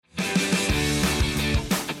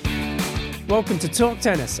Welcome to Talk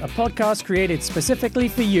Tennis, a podcast created specifically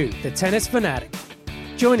for you, the tennis fanatic.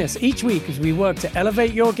 Join us each week as we work to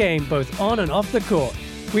elevate your game both on and off the court.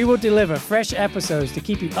 We will deliver fresh episodes to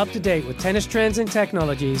keep you up to date with tennis trends and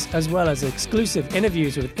technologies, as well as exclusive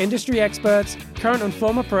interviews with industry experts, current and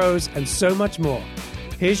former pros, and so much more.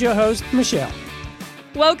 Here's your host, Michelle.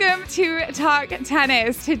 Welcome to Talk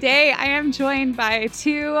Tennis. Today, I am joined by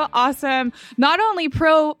two awesome, not only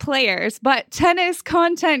pro players, but tennis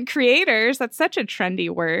content creators. That's such a trendy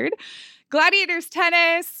word. Gladiators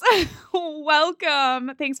Tennis,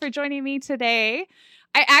 welcome. Thanks for joining me today.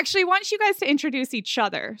 I actually want you guys to introduce each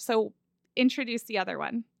other. So introduce the other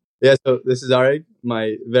one. Yeah, so this is Arik,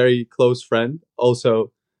 my very close friend,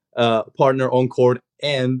 also partner on court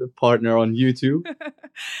and partner on YouTube.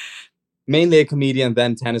 Mainly a comedian,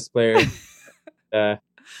 then tennis player.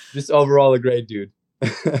 Just overall a great dude.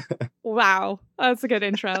 Wow, that's a good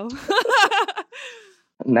intro.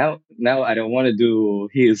 Now I don't want to do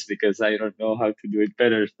his because I don't know how to do it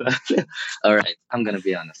better. All right, I'm gonna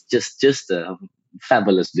be honest. Just a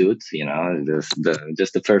fabulous dude, you know,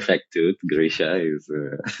 just the perfect dude. Grisha is,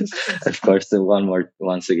 of course,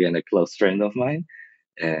 once again a close friend of mine.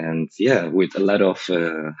 And yeah, with a lot of,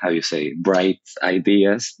 bright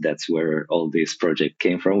ideas. That's where all this project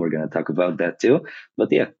came from. We're going to talk about that too.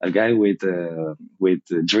 But yeah, a guy with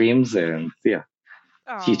dreams and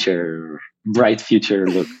bright future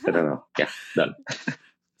look. I don't know. Yeah, done.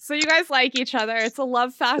 So you guys like each other. It's a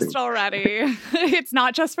love fest already. It's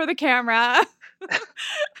not just for the camera.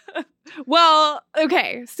 Well,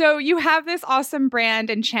 okay, so you have this awesome brand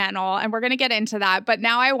and channel, and we're going to get into that. But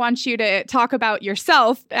now I want you to talk about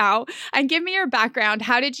yourself now and give me your background.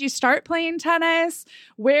 How did you start playing tennis?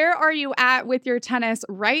 Where are you at with your tennis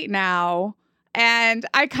right now? And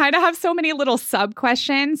I kind of have so many little sub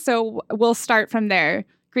questions, so we'll start from there.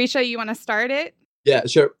 Grisha, you want to start it? Yeah,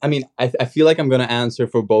 sure. I mean, I feel like I'm going to answer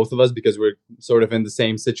for both of us because we're sort of in the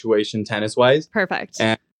same situation tennis-wise. Perfect.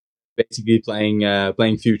 And basically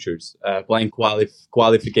playing futures, playing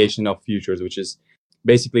qualification of futures, which is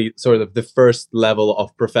basically sort of the first level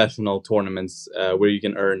of professional tournaments where you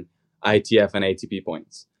can earn ITF and ATP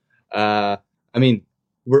points. I mean,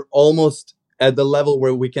 we're almost at the level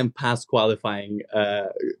where we can pass qualifying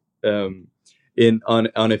on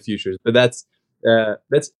a futures, but that's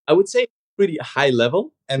I would say pretty high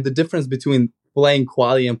level, and the difference between playing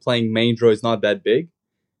quali and playing main draw is not that big.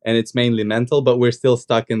 And it's mainly mental, but we're still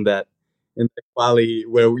stuck in the quali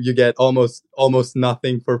where you get almost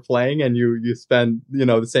nothing for playing, and you spend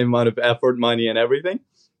the same amount of effort, money, and everything.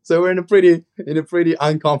 So we're in a pretty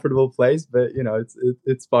uncomfortable place, but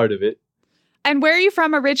it's part of it. And where are you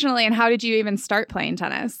from originally, and how did you even start playing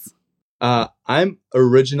tennis? I'm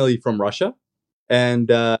originally from Russia, and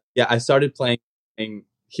I started playing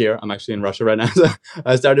here. I'm actually in Russia right now, so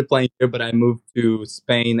I started playing here, but I moved to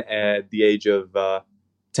Spain at the age of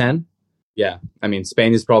 10. Yeah, I mean,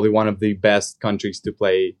 Spain is probably one of the best countries to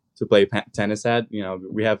play tennis at.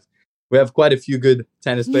 We have quite a few good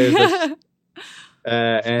tennis players.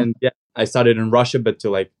 And yeah, I started in Russia, but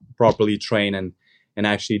to properly train and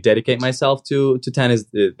actually dedicate myself to tennis,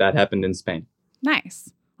 that happened in Spain. Nice.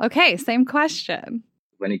 Okay, same question.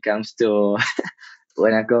 When it comes to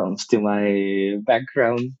my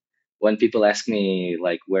background, when people ask me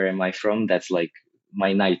where am I from, that's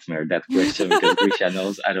my nightmare, that question, because Grisha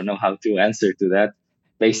knows I don't know how to answer to that.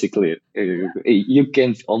 Basically, you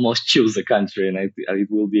can almost choose a country and it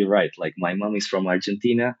will be right. My mom is from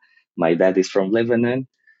Argentina, my dad is from Lebanon,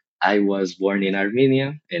 I was born in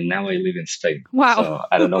Armenia, and now I live in Spain. Wow. So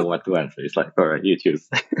I don't know what to answer. It's all right, you choose.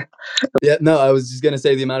 Yeah, no, I was just going to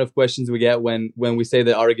say the amount of questions we get when we say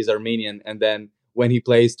that Arik is Armenian, and then when he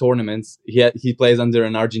plays tournaments, he plays under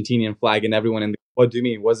an Argentinian flag, and everyone what do you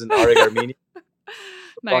mean? Wasn't Arik Armenian?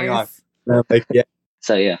 Nice. Yeah.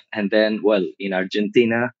 So yeah, and then in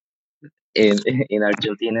Argentina,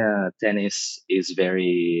 tennis is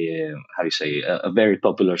very a very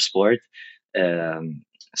popular sport.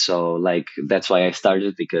 So that's why I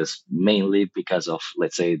started, mainly because of,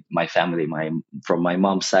 let's say, my family. From my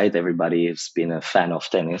mom's side, everybody has been a fan of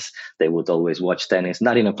tennis. They would always watch tennis,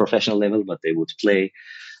 not in a professional level, but they would play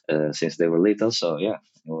since they were little. So yeah,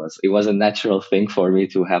 it was a natural thing for me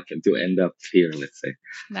to happen to end up here, let's say.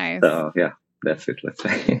 Nice. So yeah, that's it, let's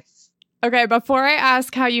say. Okay, before I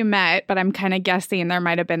ask how you met, but I'm kind of guessing there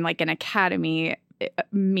might have been an academy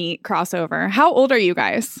meet crossover. How old are you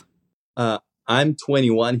guys? I'm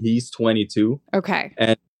 21. He's 22. Okay.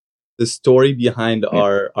 And the story behind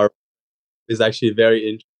our is actually very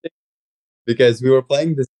interesting, because we were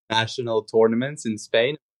playing this national tournaments in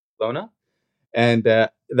Spain, Barcelona, and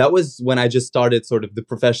that was when I just started sort of the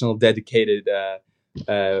professional dedicated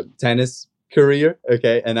tennis career.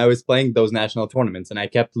 Okay. And I was playing those national tournaments and I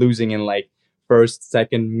kept losing in like first,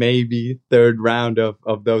 second, maybe third round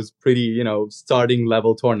of those pretty, starting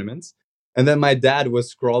level tournaments. And then my dad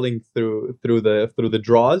was scrolling through the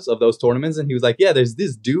draws of those tournaments. And he was like, yeah, there's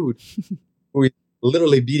this dude who is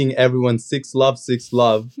literally beating everyone 6-love,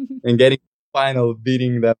 6-love and getting final,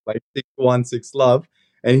 beating them like 6-1, 6-love.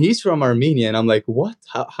 And he's from Armenia. And I'm like, what?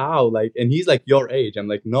 How? Like, and he's like your age. I'm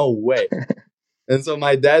like, no way. And so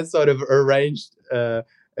my dad sort of arranged a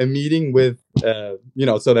meeting with, so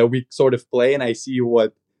that we sort of play and I see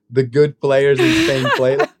what the good players in Spain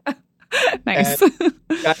play. Nice.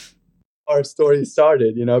 Our story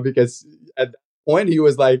started, because at that point he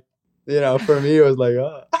was like, for me, it was like,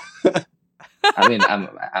 oh. I mean,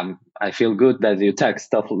 I feel good that you talk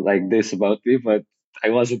stuff like this about me, but I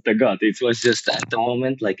wasn't the god. It was just at the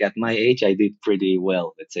moment, like at my age, I did pretty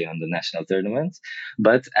well, let's say, on the national tournaments.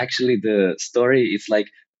 But actually, the story is like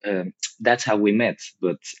that's how we met.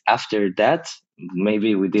 But after that,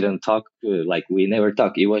 maybe we didn't talk. Like we never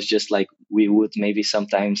talked. It was just like we would maybe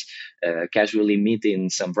sometimes casually meet in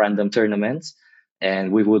some random tournaments.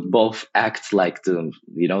 And we would both act like the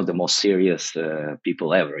most serious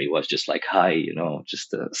people ever. It was just like, hi,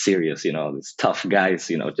 just serious, these tough guys,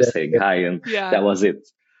 just saying hi. And that was it.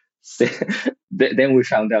 So, then we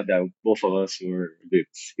found out that both of us were a bit,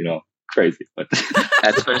 crazy. But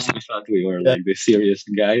at first we thought we were like the serious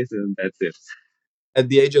guys and that's it. At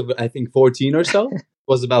the age of, I think, 14 or so, it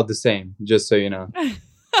was about the same, just so you know. It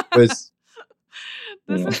was...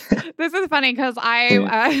 This is funny because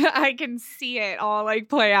I can see it all like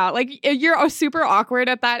play out. Like you're super awkward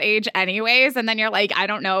at that age anyways. And then you're like, I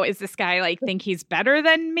don't know, is this guy like think he's better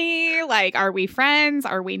than me? Like, are we friends?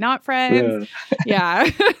 Are we not friends? Yeah.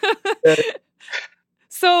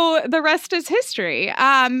 So the rest is history.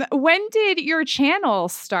 When did your channel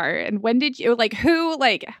start? And when did you who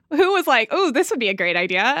was like, oh, this would be a great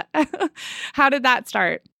idea? How did that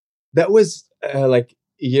start? That was like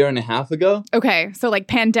a year and a half ago. Okay, so like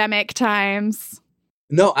pandemic times.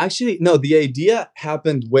 No, actually, no. The idea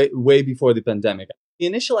happened way before the pandemic. The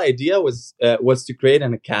initial idea was to create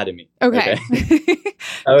an academy. Okay.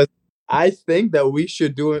 I think that we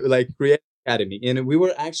should create an academy, and we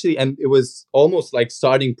were actually, and it was almost like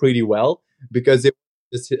starting pretty well because it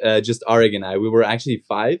was just Arik and I. We were actually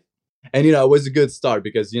 5, and it was a good start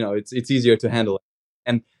because it's easier to handle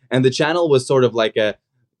it. And the channel was sort of like a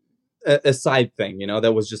side thing,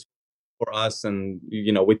 that was just for us, and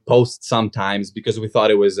we'd post sometimes because we thought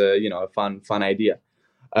it was a fun idea.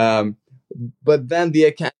 But then the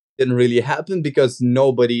account didn't really happen because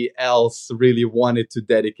nobody else really wanted to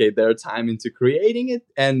dedicate their time into creating it,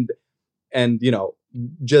 and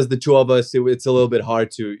just the two of us, it's a little bit hard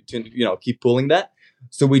to keep pulling that.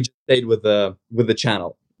 So we just stayed with the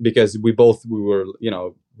channel because we were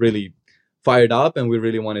really fired up and we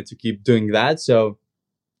really wanted to keep doing that. So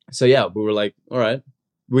yeah, we were like, all right,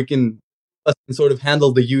 we can sort of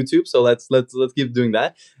handle the YouTube. So let's keep doing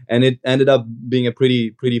that. And it ended up being a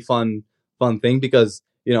pretty fun thing because,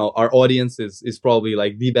 our audience is probably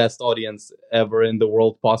like the best audience ever in the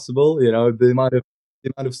world possible. The amount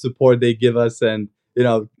of support they give us and,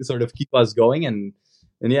 sort of keep us going. And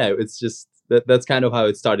yeah, it's just that's kind of how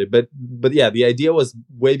it started. But yeah, the idea was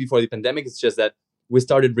way before the pandemic. It's just that we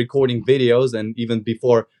started recording videos, and even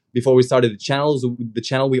before we started the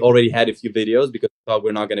channel, we already had a few videos because we thought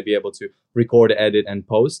we're not going to be able to record, edit, and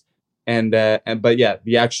post. But yeah,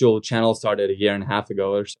 the actual channel started a year and a half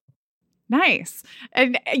ago or so. Nice.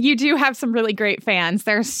 And you do have some really great fans.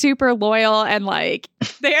 They're super loyal and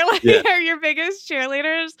they're your biggest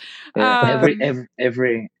cheerleaders.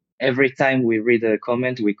 Every time we read a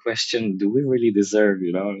comment, we question, do we really deserve,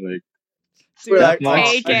 like,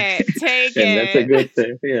 take it. And that's a good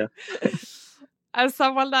thing. Yeah. As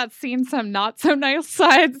someone that's seen some not so nice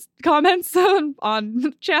sides comments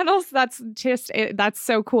on channels, that's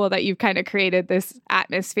so cool that you've kind of created this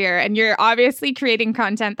atmosphere, and you're obviously creating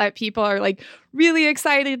content that people are like really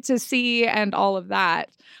excited to see and all of that.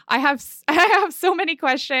 I have so many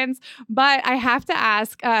questions, but I have to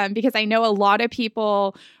ask because I know a lot of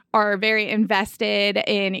people are very invested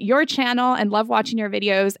in your channel and love watching your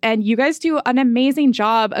videos, and you guys do an amazing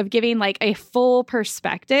job of giving like a full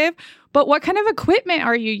perspective. But what kind of equipment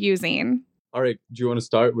are you using? Arik, do you want to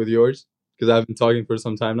start with yours? Because I've been talking for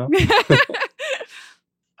some time now.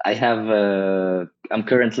 I have, I'm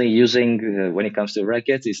currently using, when it comes to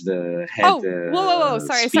rackets, is the head. Oh, whoa.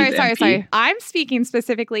 Sorry. I'm speaking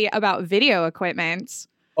specifically about video equipment.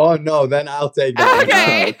 Oh, no, then I'll take that.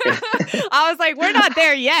 Okay. I was like, we're not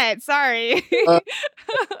there yet. Sorry.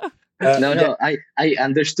 No, I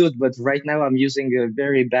understood, but right now I'm using a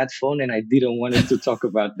very bad phone, and I didn't want it to talk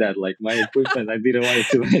about that. Like my equipment, I didn't want it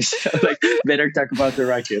to mention. Like, better talk about the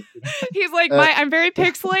racket. He's like, I'm very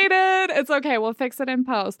pixelated. It's okay. We'll fix it in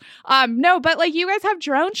post. No, but like you guys have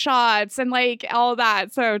drone shots and like all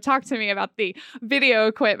that. So talk to me about the video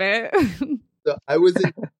equipment. So I was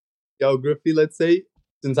in geography, let's say,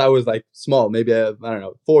 since I was like small, maybe I don't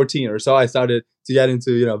know, 14 or so. I started to get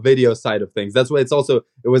into video side of things. That's why it was a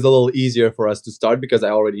little easier for us to start, because I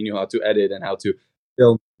already knew how to edit and how to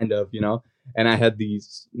film, kind of, and I had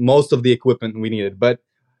most of the equipment we needed. But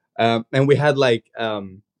and we had like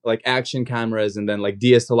action cameras and then like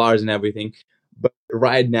DSLRs and everything. But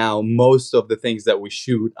right now, most of the things that we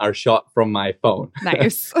shoot are shot from my phone.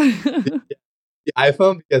 Nice. The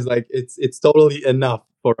iPhone, because like it's totally enough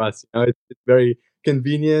for us. It's very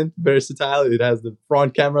convenient, versatile. It has the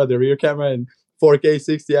front camera, the rear camera, and 4K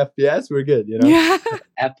 60 FPS. We're good. Yeah.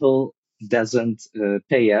 Apple doesn't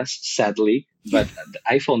pay us, sadly, but the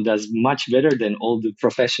iPhone does much better than all the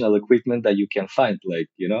professional equipment that you can find. Like,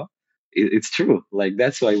 it's true. Like,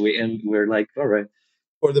 that's why we're like, all right,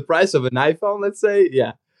 for the price of an iPhone, let's say,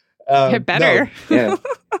 yeah, better. No. Yeah.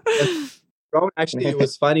 Drone, actually, it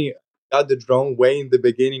was funny. Got the drone way in the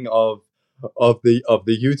beginning of the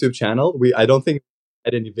YouTube channel. I don't think we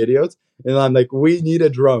had any videos, and I'm like, we need a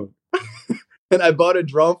drone. And I bought a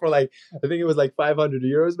drone for like, I think it was like 500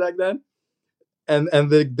 euros back then. And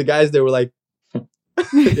the guys, they were like, but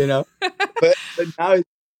now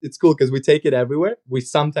it's cool because we take it everywhere. We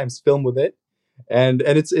sometimes film with it, and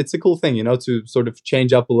it's a cool thing, to sort of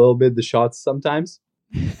change up a little bit the shots sometimes.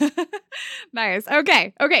 Nice.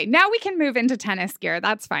 Okay. Now we can move into tennis gear.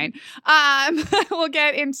 That's fine. We'll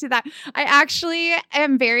get into that. I actually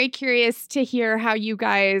am very curious to hear how you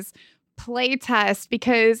guys play test,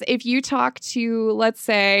 because if you talk to, let's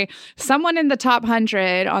say, someone in the top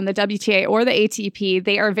 100 on the WTA or the ATP,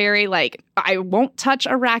 they are very like, I won't touch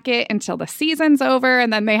a racket until the season's over.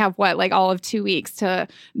 And then they have all of 2 weeks to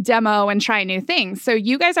demo and try new things. So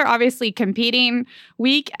you guys are obviously competing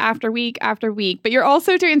week after week after week, but you're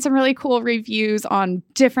also doing some really cool reviews on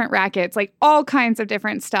different rackets, like all kinds of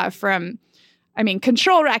different stuff from,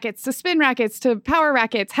 control rackets to spin rackets to power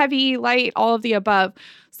rackets, heavy, light, all of the above.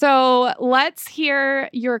 So let's hear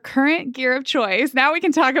your current gear of choice. Now we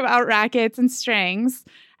can talk about rackets and strings.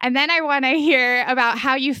 And then I want to hear about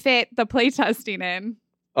how you fit the playtesting in.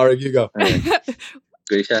 All right, you go. All right.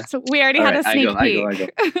 Grisha? So we already had a sneak peek. I go.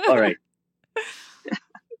 All right.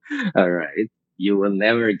 All right. You will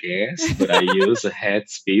never guess, but I use a head,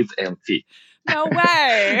 speed, and feet. No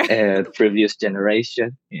way. Previous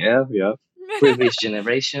generation. Yeah. Previous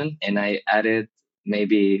generation. And I added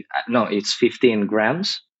it's 15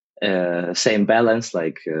 grams. Same balance,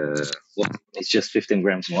 it's just 15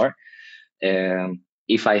 grams more.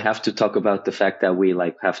 If I have to talk about the fact that we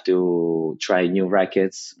have to try new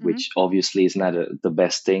rackets, mm-hmm. which obviously is not the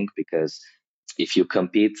best thing, because if you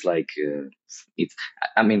compete,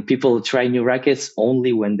 people try new rackets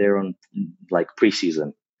only when they're on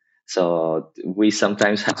preseason. So we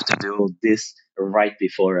sometimes have to do this right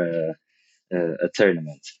before a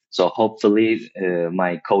tournament. So hopefully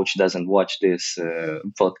my coach doesn't watch this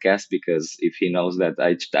podcast, because if he knows that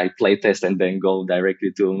I play test and then go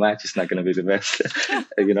directly to a match, it's not going to be the best,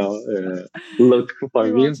 look for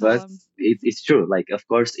me. But it's true. Of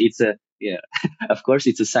course, of course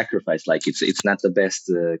it's a sacrifice. It's not the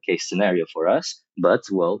best case scenario for us. But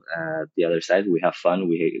the other side, we have fun.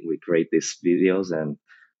 We create these videos, and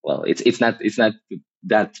it's not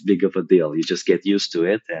that big of a deal. You just get used to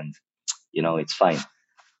it, and it's fine.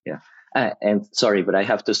 Yeah. And sorry, but I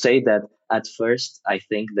have to say that at first, I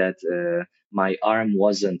think that my arm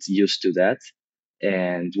wasn't used to that.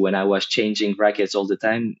 And when I was changing rackets all the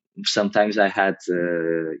time, sometimes I had,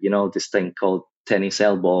 this thing called tennis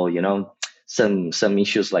elbow, some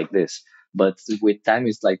issues like this. But with time,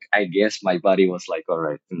 it's I guess my body was like, all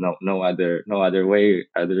right, no other way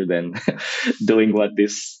other than doing what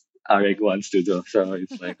this Arek wants to do. So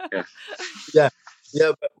it's yeah. Yeah.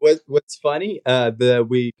 Yeah, but what's funny, because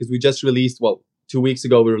we just released, 2 weeks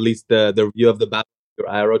ago, we released the review of the Battlefield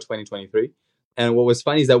Aero 2023, and what was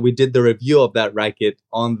funny is that we did the review of that racket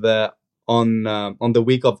on the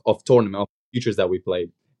week of tournament of futures that we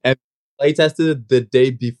played, and play tested it the day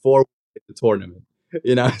before the tournament,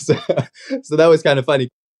 so that was kind of funny.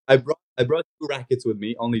 I brought 2 rackets with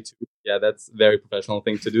me, only 2. Yeah, that's a very professional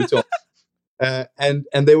thing to do. And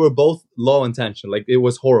they were both low in tension, it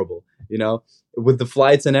was horrible, with the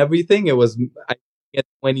flights and everything. It was, I get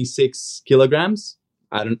 26 kilograms.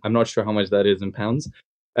 I'm not sure how much that is in pounds,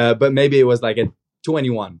 but maybe it was at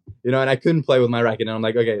 21, and I couldn't play with my racket. And I'm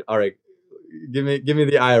like, okay, all right, give me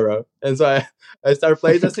the IRO. And so I started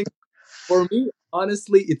playtesting. For me,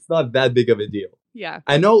 honestly, it's not that big of a deal. Yeah.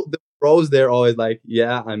 I know the pros, they're always like,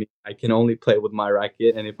 yeah, I mean, I can only play with my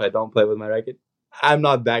racket. And if I don't play with my racket, I'm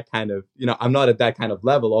not that kind of, I'm not at that kind of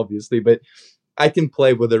level, obviously, but I can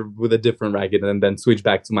play with a different racket and then switch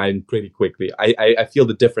back to mine pretty quickly. I feel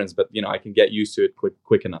the difference, but I can get used to it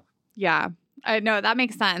quick enough. Yeah. I know that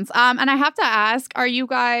makes sense. And I have to ask,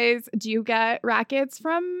 do you get rackets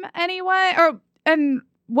from anyone, and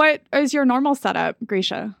what is your normal setup,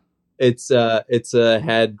 Grisha? It's a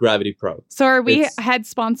Head Gravity Pro. So are we Head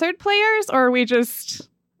sponsored players, or are we just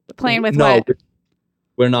playing with no, what?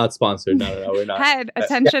 We're not sponsored. No, we're not. Head,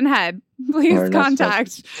 attention, Head. Please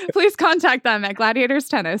contact them at Gladiators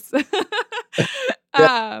Tennis.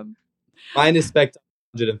 Mine is spec'd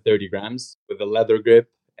 130 grams with a leather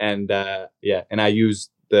grip. And and I use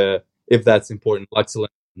if that's important, Luxilin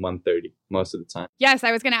 130 most of the time. Yes,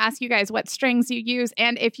 I was going to ask you guys what strings you use,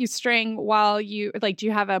 and if you string while you do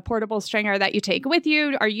you have a portable stringer that you take with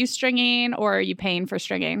you? Are you stringing, or are you paying for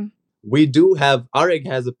stringing? We do have. Arik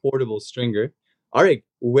has a portable stringer. Arik,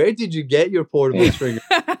 where did you get your portable stringer?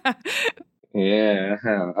 Yeah.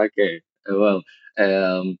 Okay. Well,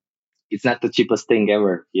 it's not the cheapest thing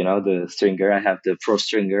ever. The stringer. I have the Pro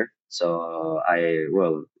Stringer. So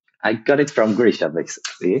I got it from Grisha,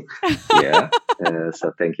 basically. Yeah.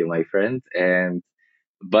 So thank you, my friend.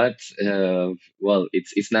 But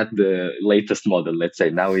it's not the latest model. Let's say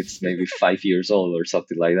now it's maybe 5 years old or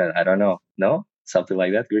something like that. I don't know. No, something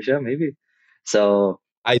like that, Grisha, maybe. So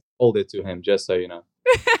I told it to him, just so you know.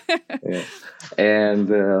 Yeah. And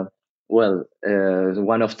one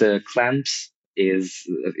of the clamps is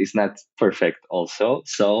not perfect also,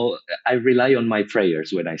 so I rely on my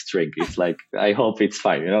prayers when I string. It's like, I hope it's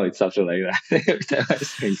fine, it's something like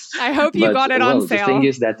that. I hope you got it on sale. The thing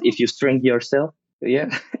is that if you string yourself,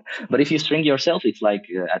 but if you string yourself, it's like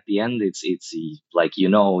at the end it's like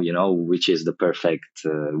which is the perfect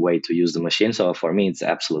way to use the machine. So for me it's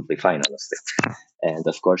absolutely fine, honestly. And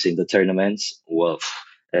of course in the tournaments,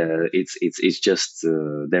 it's just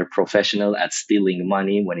they're professional at stealing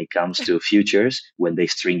money when it comes to futures when they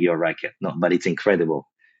string your racket. No, but it's incredible.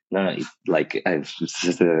 No, I'm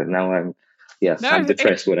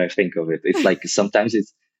depressed when I think of it. It's like sometimes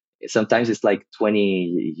it's like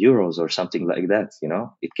 20 euros or something like that.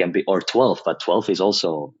 It can be, or 12, but 12 is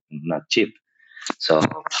also not cheap. So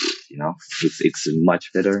it's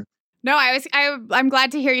much better. No, I'm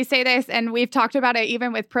glad to hear you say this, and we've talked about it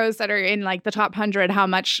even with pros that are in like the top 100, how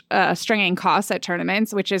much stringing costs at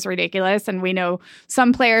tournaments, which is ridiculous. And we know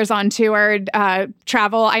some players on tour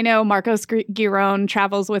travel. I know Marcos Giron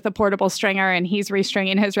travels with a portable stringer, and he's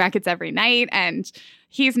restringing his rackets every night, and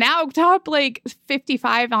he's now top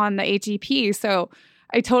 55 on the ATP. So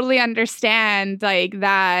I totally understand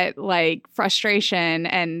that frustration,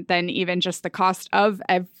 and then even just the cost of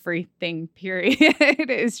everything, period,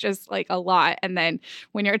 is just a lot. And then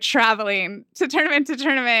when you're traveling to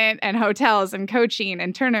tournament and hotels and coaching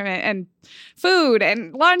and tournament and food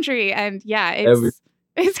and laundry, and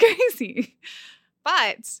it's crazy.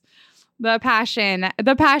 But the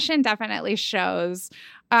passion definitely shows.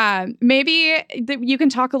 Maybe you can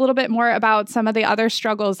talk a little bit more about some of the other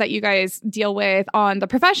struggles that you guys deal with on the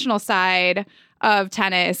professional side of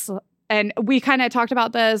tennis. And we kind of talked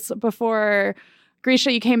about this before,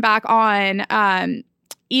 Grisha, you came back on,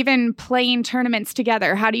 even playing tournaments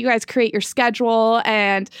together. How do you guys create your schedule?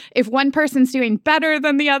 And if one person's doing better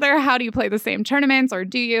than the other, how do you play the same tournaments, or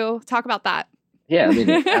do you? Talk about that. Yeah, I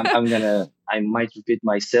mean, I might repeat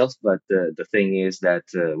myself, but the thing is that,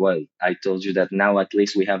 I told you that now at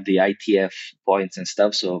least we have the ITF points and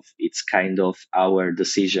stuff. So it's kind of our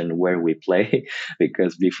decision where we play,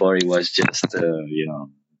 because before it was just,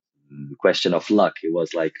 question of luck. It was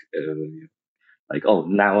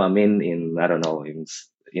now I'm in I don't know,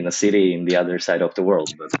 in a city in the other side of the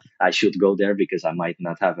world, but I should go there because I might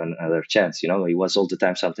not have another chance. It was all the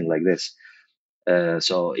time something like this.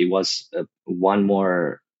 So it was one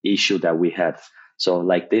more issue that we had. So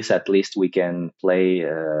like this, at least we can play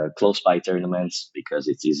close by tournaments because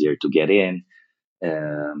it's easier to get in.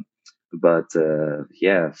 But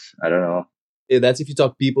I don't know. That's if you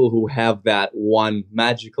talk people who have that one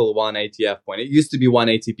magical one ATF point. It used to be one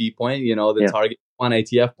ATP point, target one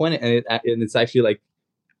ATF point, and it's actually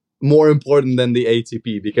more important than the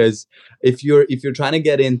ATP, because if you're trying to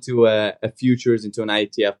get into a futures, into an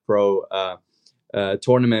ITF Pro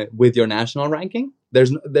tournament with your national ranking,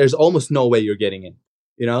 there's almost no way you're getting in,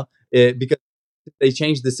 because they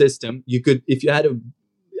changed the system. You could, if you had a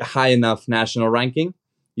high enough national ranking,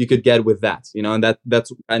 you could get with that, and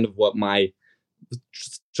that's kind of what my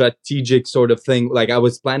strategic sort of thing. Like I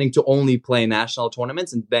was planning to only play national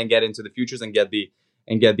tournaments and then get into the futures and get the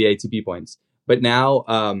ATP points. But now,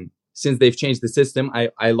 since they've changed the system,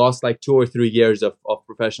 I lost like 2 or 3 years of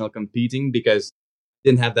professional competing because I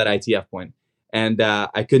didn't have that ITF point, and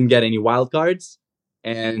I couldn't get any wild cards,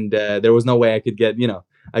 and there was no way I could get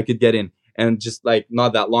in. And just like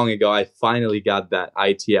not that long ago, I finally got that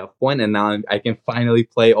ITF point, and now I can finally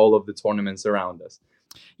play all of the tournaments around us.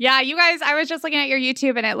 Yeah, you guys, I was just looking at your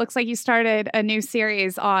YouTube and it looks like you started a new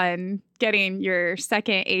series on getting your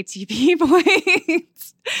second ATP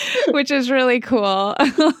points, which is really cool.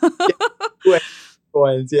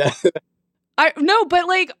 Points, yeah. No, but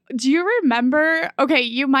like, do you remember? Okay,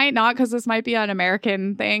 you might not because this might be an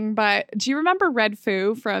American thing, but do you remember Red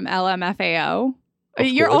Foo from LMFAO?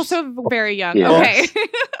 You're also very young. Yeah. Okay.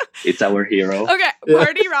 It's our hero. Okay,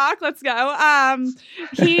 Party Rock, let's go.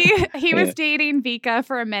 He was dating Vika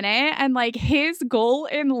for a minute, and like his goal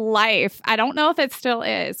in life, I don't know if it still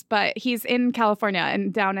is, but he's in California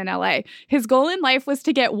and down in LA. His goal in life was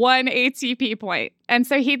to get 1 ATP point. And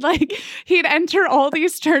so he'd enter all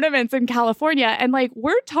these tournaments in California, and like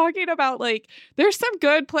we're talking about like there's some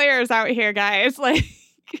good players out here, guys. Like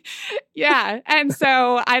yeah. And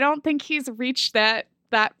so I don't think he's reached that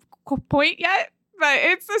point yet, but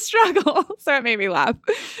it's a struggle. So it made me laugh.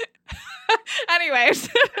 Anyways.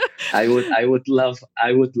 I would love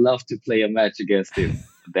to play a match against him.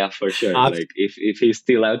 That for sure. Like if he's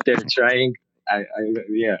still out there trying,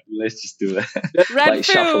 yeah, let's just do that. Like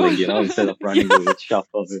shuffling, instead of running with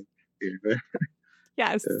shuffle.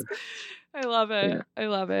 Yes. I love it. Yeah. I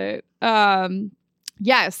love it.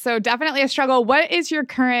 Yes, so definitely a struggle. What is your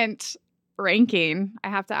current ranking? I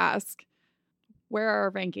have to ask. Where are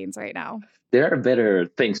our rankings right now? There are better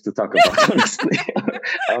things to talk about, honestly.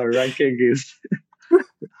 Our ranking is...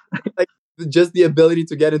 like just the ability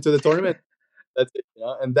to get into the tournament. That's it,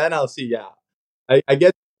 And then I'll see, I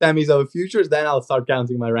get semis of futures, then I'll start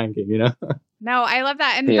counting my ranking, No, I love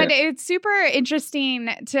that. But it's super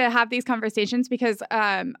interesting to have these conversations because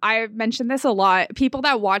I mentioned this a lot. People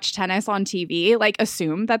that watch tennis on TV like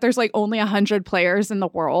assume that there's like only 100 players in the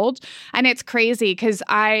world. And it's crazy because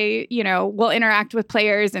I, will interact with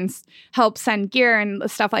players and help send gear and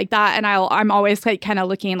stuff like that. And I'm always like kind of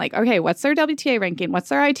looking like, okay, what's their WTA ranking? What's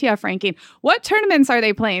their ITF ranking? What tournaments are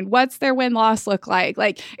they playing? What's their win-loss look like?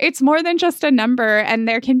 Like it's more than just a number. And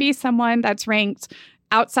there can be someone that's ranked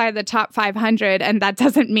outside the top 500, and that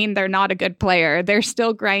doesn't mean they're not a good player. They're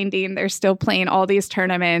still grinding. They're still playing all these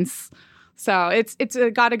tournaments. So it's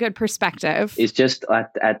got a good perspective. It's just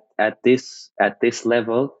at this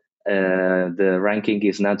level, the ranking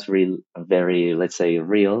is not very, let's say,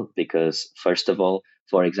 real, because first of all,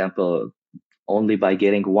 for example, only by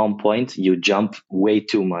getting 1 point, you jump way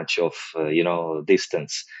too much of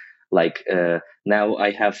distance. Like now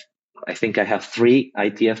I think I have 3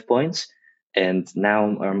 ITF points. And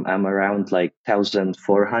now I'm around like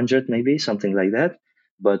 1,400, maybe something like that.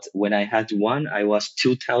 But when I had 1, I was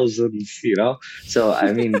 2,000. So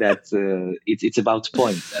I mean that it's about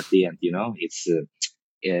points at the end. It's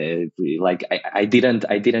like I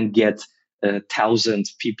didn't get 1,000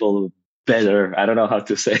 people better. I don't know how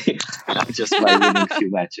to say just by winning a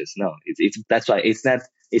few matches. No, that's why it's not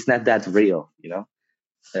that real.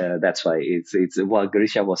 That's why it's what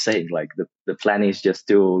Grisha was saying. Like the plan is just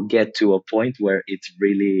to get to a point where it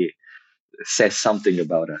really says something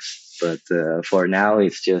about us. But for now,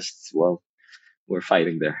 it's just we're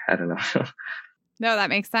fighting there. I don't know. No, that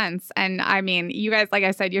makes sense. And I mean, you guys, like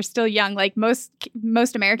I said, you're still young. Like most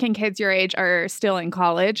American kids your age are still in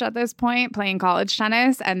college at this point, playing college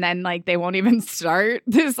tennis. And then like they won't even start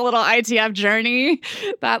this little ITF journey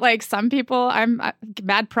that like some people, I'm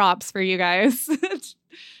mad props for you guys.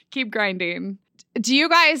 Keep grinding. Do you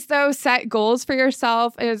guys, though, set goals for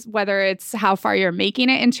yourself, as whether it's how far you're making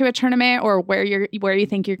it into a tournament or where you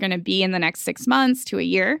think you're going to be in the next 6 months to a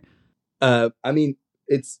year? I mean,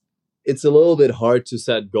 it's a little bit hard to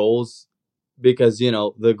set goals because,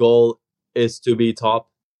 the goal is to be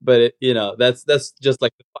top. But, that's just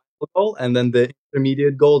like the final goal. And then the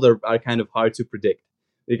intermediate goals are kind of hard to predict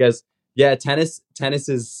because, tennis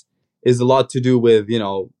is a lot to do with,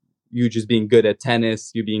 you just being good at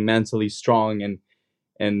tennis, you being mentally strong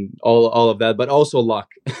and all of that, but also luck.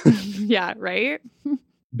 Yeah, right?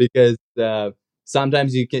 Because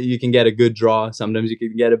sometimes you can get a good draw, sometimes you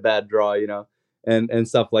can get a bad draw, and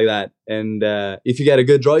stuff like that. And if you get a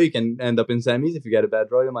good draw, you can end up in semis. If you get a bad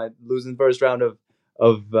draw, you might lose in first round of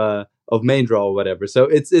main draw or whatever. So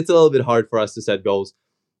it's a little bit hard for us to set goals.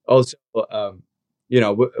 Also, right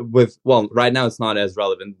now it's not as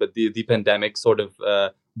relevant, but the pandemic sort of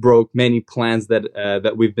broke many plans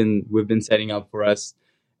that we've been setting up for us.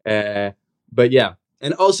 But yeah,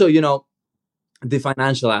 and also, the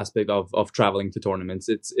financial aspect of traveling to tournaments.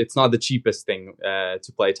 It's not the cheapest thing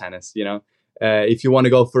to play tennis. If you want to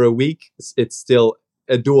go for a week, it's still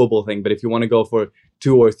a doable thing. But if you want to go for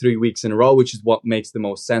 2 or 3 weeks in a row, which is what makes the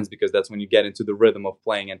most sense, because that's when you get into the rhythm of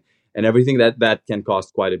playing and everything, that can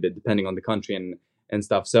cost quite a bit depending on the country and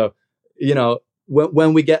stuff. So,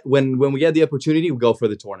 when we get the opportunity, we go for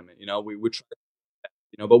the tournament. We try,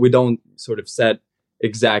 but we don't sort of set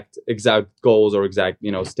exact goals or exact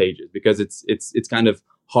stages, because it's kind of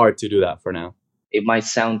hard to do that for now. It might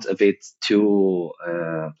sound a bit too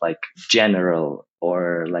like general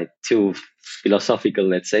or like too philosophical,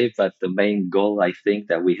 let's say, but the main goal I think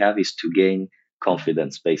that we have is to gain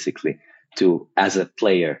confidence, basically, to as a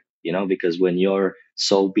player, because when you're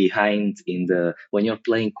so behind when you're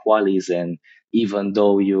playing qualies, and even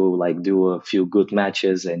though you like do a few good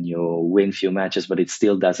matches and you win few matches, but it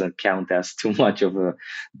still doesn't count as too much of a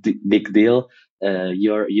big deal.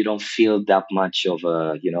 You don't feel that much of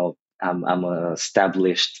a I'm an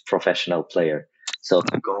established professional player. So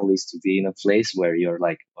the goal is to be in a place where you're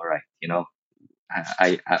like, all right,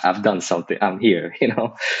 I've done something. I'm here,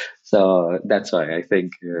 So that's why I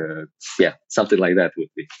think, something like that would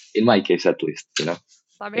be, in my case at least,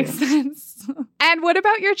 That makes sense. And what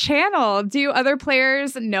about your channel? Do other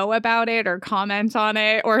players know about it or comment on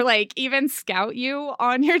it, or like even scout you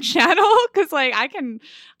on your channel? Because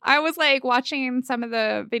I was like watching some of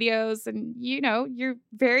the videos, and you're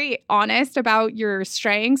very honest about your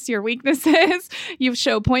strengths, your weaknesses. You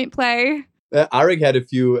show point play. Arik had a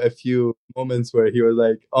few moments where he was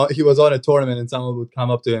like, he was on a tournament and someone would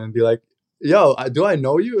come up to him and be like, "Yo, do I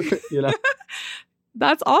know you?"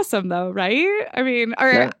 That's awesome, though, right? I mean,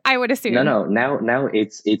 I would assume. No. Now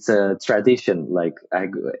it's a tradition. Like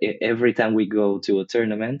every time we go to a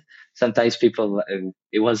tournament, sometimes people.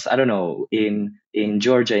 It was, I don't know, in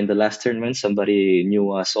Georgia in the last tournament, somebody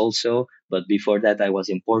knew us also. But before that, I was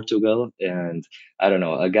in Portugal, and I don't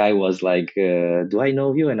know, a guy was like, "Do I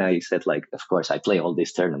know you?" And I said, like, "Of course, I play all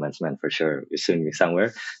these tournaments, man, for sure. You've seen me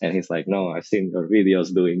somewhere." And he's like, "No, I've seen your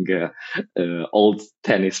videos doing old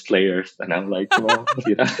tennis players." And I'm like, "Well,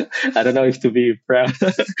 I don't know if to be proud."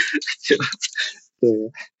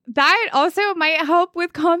 That also might help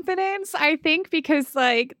with confidence, I think, because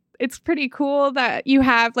it's pretty cool that you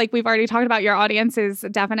have, like we've already talked about, your audience is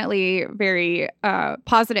definitely very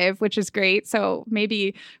positive, which is great. So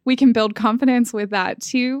maybe we can build confidence with that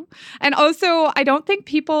too. And also, I don't think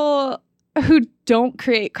people who don't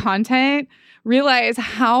create content realize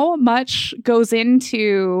how much goes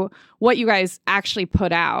into what you guys actually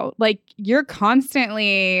put out. Like, you're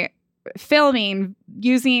constantly filming,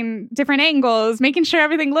 using different angles, making sure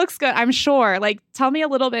everything looks good, I'm sure. Like, tell me a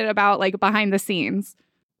little bit about behind the scenes.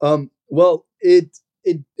 Well, it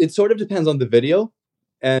sort of depends on the video,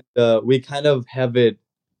 and we kind of have it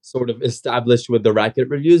sort of established with the racket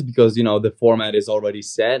reviews, because the format is already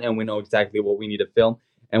set and we know exactly what we need to film,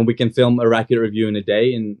 and we can film a racket review in a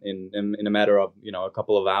day in a matter of a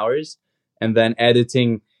couple of hours, and then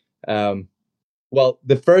editing. Well,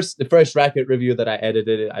 the first racket review that I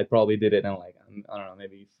edited, I probably did it in I don't know,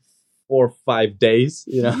 maybe 4 or 5 days,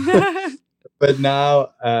 But now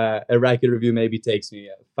a racket review maybe takes me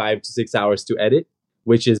 5 to 6 hours to edit,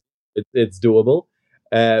 which is it's doable.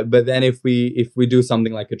 But then if we do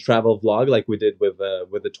something like a travel vlog, like we did with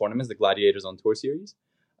the tournaments, the Gladiators on Tour series,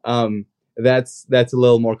 that's a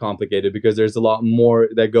little more complicated, because there's a lot more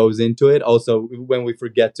that goes into it. Also, when we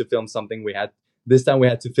forget to film something, we had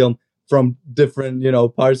to film from different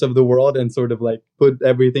parts of the world and sort of like put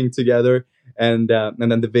everything together, and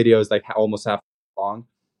then the video is like almost half long.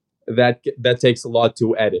 That takes a lot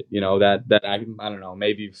to edit, that I don't know,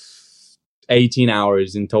 maybe 18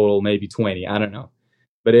 hours in total, maybe 20, I don't know,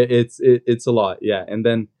 but it's a lot. Yeah. And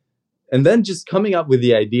then just coming up with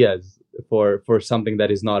the ideas for something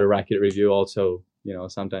that is not a racket review also,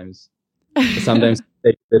 sometimes takes a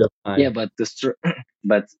bit of time. Yeah, but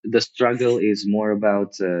the struggle is more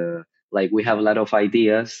about like, we have a lot of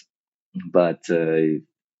ideas, but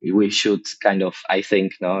we should kind of, I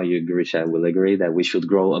think, no, you, Grisha, will agree that we should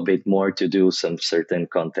grow a bit more to do some certain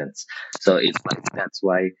contents. So it's like, that's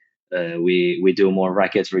why we do more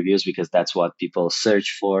racket reviews, because that's what people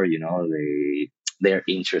search for, they're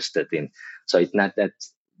interested in. So it's not that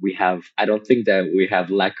I don't think that we have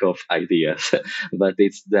lack of ideas, but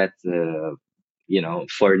it's that,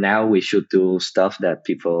 for now we should do stuff that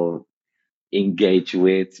people engage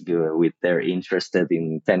with, they're interested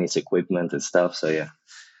in tennis equipment and stuff. So yeah.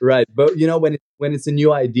 Right. But when it's a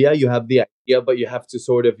new idea, you have the idea, but you have to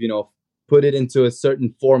sort of, put it into a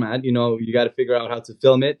certain format. You got to figure out how to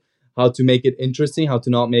film it, how to make it interesting, how to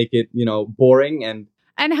not make it, boring. And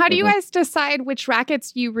And how do you guys decide which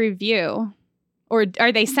rackets you review? Or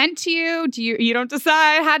are they sent to you? You don't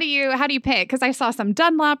decide? How do you pick? Because I saw some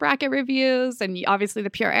Dunlop racket reviews and obviously the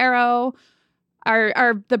Pure Aero.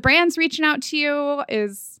 Are the brands reaching out to you?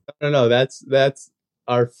 No, that's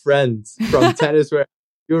our friends from Tennis Warehouse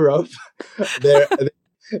Europe.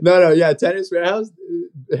 Tennis Warehouse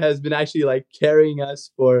has been actually like carrying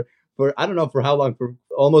us for I don't know for how long, for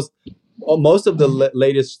almost most of the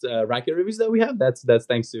latest racket reviews that we have. That's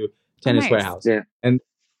thanks to Tennis Warehouse. Yeah, and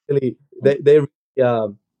really they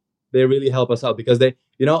really help us out because they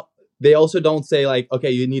also don't say like, okay,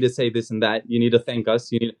 you need to say this and that. You need to thank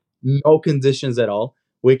us. You need no conditions at all.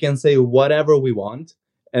 We can say whatever we want.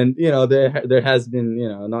 And there has been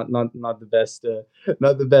not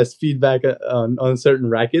the best feedback on certain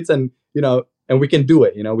rackets, and we can do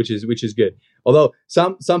it, which is good. Although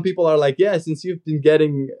some people are like, yeah, since you've been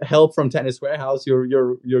getting help from Tennis Warehouse,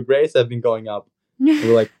 your grades have been going up.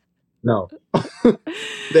 We're like, no,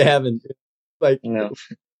 they haven't. Like, no,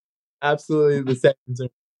 absolutely the same.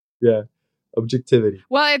 Yeah. Objectivity.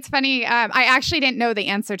 Well, it's funny. I actually didn't know the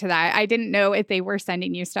answer to that. I didn't know if they were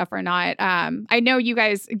sending you stuff or not. I know you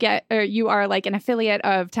guys you are like an affiliate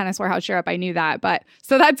of Tennis Warehouse Europe. I knew that, but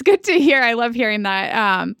so that's good to hear. I love hearing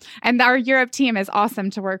that. And our Europe team is awesome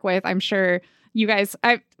to work with. I'm sure you guys,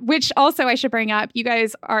 which also I should bring up, you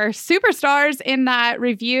guys are superstars in that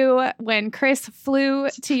review when Chris flew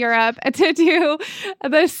to Europe to do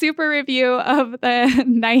the super review of the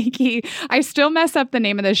Nike. I still mess up the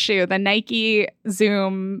name of the shoe, the Nike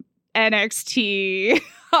Zoom NXT,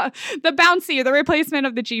 the bouncy, the replacement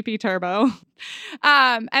of the GP Turbo.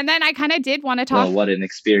 And then I kind of did want to talk. Oh, what an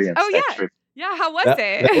experience. Oh, yeah. Trip. Yeah. How was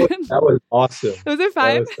it? That was awesome. Was it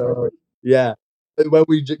fun? Yeah. When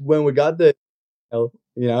we got the, and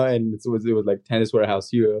it was like Tennis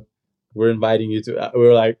Warehouse Europe, we're inviting you to, we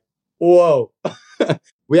were like, whoa.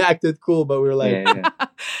 We acted cool, but we were like, yeah.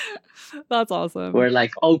 That's awesome. We're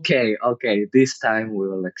like, okay, this time we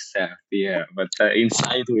will accept. Yeah. But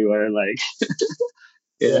inside we were like,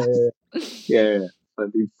 yeah. But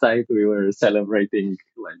inside we were celebrating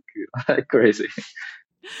like crazy.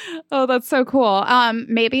 Oh, that's so cool.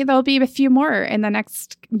 Maybe there'll be a few more in the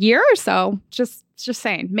next year or so. Just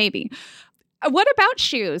saying, maybe. What about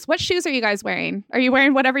shoes? What shoes are you guys wearing? Are you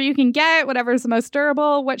wearing whatever you can get, whatever's the most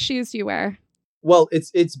durable? What shoes do you wear? Well,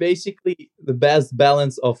 it's basically the best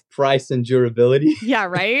balance of price and durability. Yeah,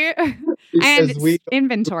 right? And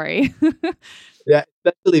inventory. Yeah,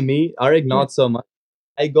 especially me. Arik, not so much.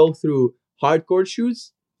 I go through hardcore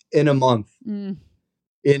shoes in a month.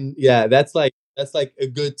 That's like a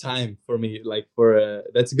good time for me. Like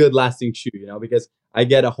that's a good lasting shoe, because I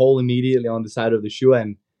get a hole immediately on the side of the shoe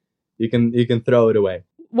and you can throw it away.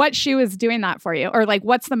 What shoe is doing that for you? Or like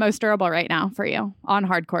what's the most durable right now for you on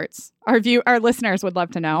hard courts? Our listeners would love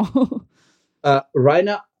to know. Right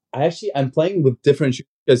now, I'm playing with different shoes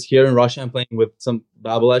because here in Russia I'm playing with some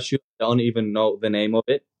Babolat shoe. I don't even know the name of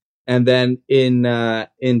it. And then in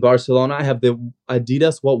Barcelona I have the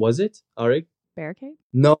Adidas. What was it, Arik? Barricade?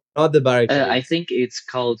 No, not the Barricade. I think it's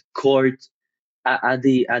called Court.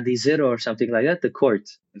 Adi Zero or something like that. The Court.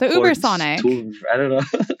 The Ubersonic. I don't know.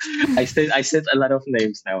 I said a lot of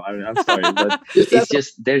names now. I'm sorry, but it's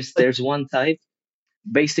just there's one type.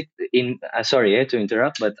 Sorry to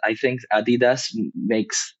interrupt, but I think Adidas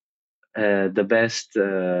makes the best,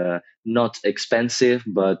 not expensive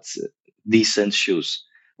but decent shoes.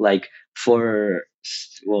 Like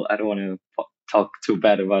I don't want to talk too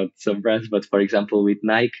bad about some brands, but for example, with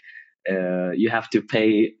Nike, you have to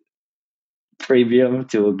pay premium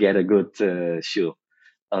to get a good shoe.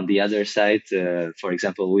 On the other side, for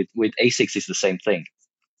example, with Asics is the same thing.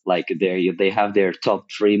 Like they have their top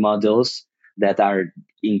 3 models that are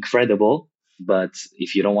incredible, but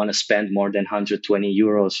if you don't want to spend more than 120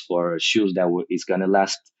 euros for shoes that is gonna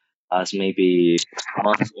last us maybe a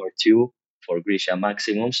month or 2 for Grisha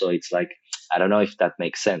maximum, so it's like I don't know if that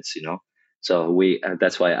makes sense, So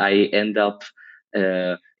that's why I end up.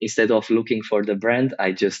 Instead of looking for the brand,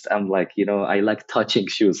 I'm like, I like touching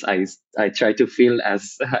shoes. I try to feel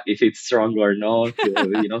as if it's strong or not,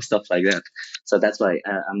 stuff like that. So that's why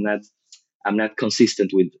I'm not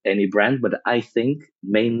consistent with any brand, but I think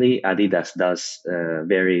mainly Adidas does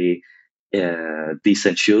very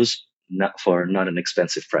decent shoes, not an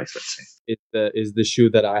expensive price. Let's say it is the shoe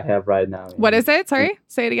that I have right now. What is it? Sorry,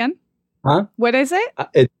 say it again. Huh? What is it?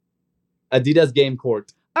 It's Adidas Game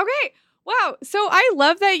Court. Okay. Wow. So I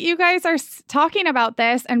love that you guys are talking about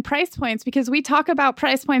this and price points, because we talk about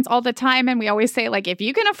price points all the time and we always say, like, if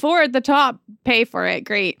you can afford the top, pay for it.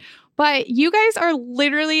 Great. But you guys are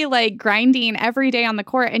literally like grinding every day on the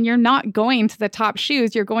court, and you're not going to the top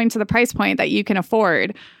shoes. You're going to the price point that you can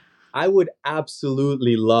afford. I would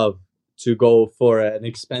absolutely love to go for an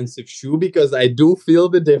expensive shoe because I do feel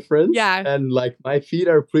the difference. Yeah. And like my feet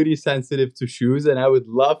are pretty sensitive to shoes, and I would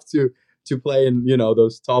love to play in,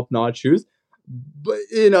 those top-notch shoes. But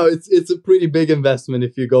it's a pretty big investment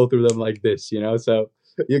if you go through them like this, so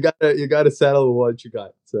you gotta settle with what you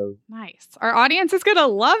got. So nice. Our audience is gonna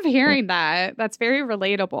love hearing that. That's very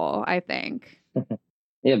relatable, I think.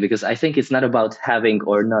 Yeah, because I think it's not about having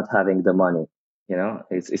or not having the money.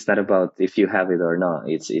 It's not about if you have it or not.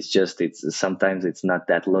 It's sometimes it's not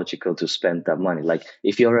that logical to spend that money. Like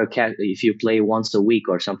if if you play once a week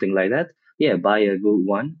or something like that, yeah, buy a good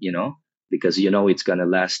one, because it's gonna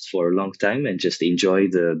last for a long time, and just enjoy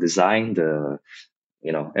the design,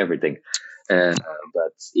 everything.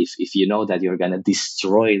 But if you know that you're gonna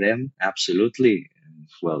destroy them, absolutely,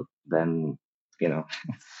 well then,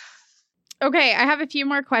 Okay, I have a few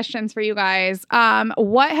more questions for you guys.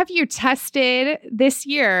 What have you tested this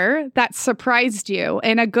year that surprised you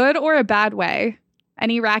in a good or a bad way?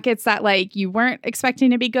 Any rackets that like you weren't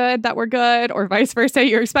expecting to be good that were good, or vice versa,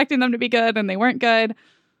 you're expecting them to be good and they weren't good?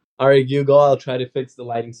 All right, you go. I'll try to fix the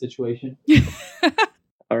lighting situation.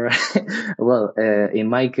 All right. Well, in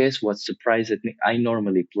my case, what surprised me, I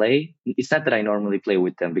normally play. It's not that I normally play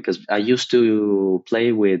with them, because I used to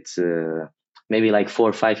play with, maybe like 4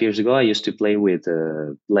 or 5 years ago, I used to play with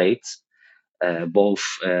blades, both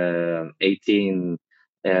 18,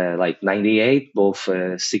 like 98, both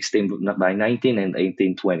 16 by 19 and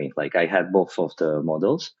 1820. Like I had both of the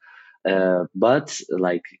models. But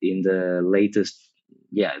like in the latest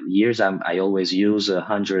years, I always use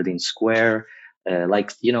 100 in square.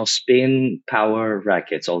 Spin power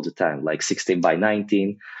rackets all the time, like 16 by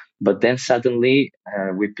 19. But then suddenly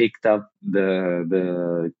we picked up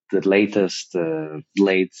the latest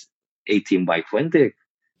blade 18 by 20,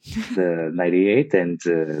 the 98, and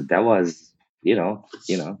that was I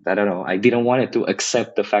don't know. I didn't want it to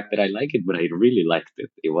accept the fact that I like it, but I really liked it.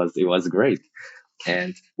 It was great.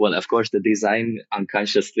 And well, of course, the design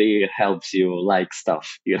unconsciously helps you like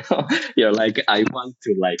stuff. You're like, I want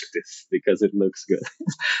to like this because it looks good.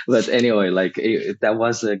 But anyway, that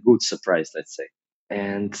was a good surprise, let's say.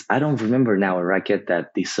 And I don't remember now a racket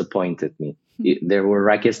that disappointed me. There were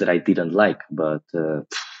rackets that I didn't like, but to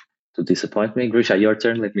disappoint me, Grisha, your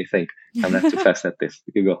turn. Let me think. I'm not too fast at this.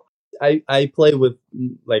 You go. I play with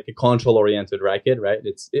like a control-oriented racket, right?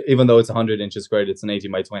 It's even though it's 100 inches squared, it's an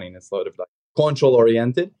 18 by 20, and it's sort of like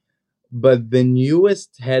control-oriented. But the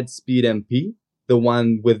newest Head Speed MP, the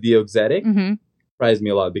one with the Auxetic, surprised me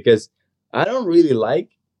a lot, because I don't really like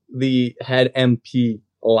the Head MP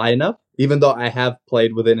lineup, even though I have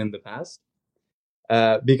played with it in the past,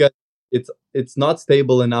 because it's not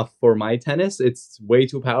stable enough for my tennis. It's way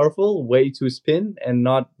too powerful, way too spin, and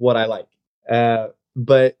not what I like.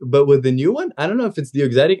 But with the new one, I don't know if it's the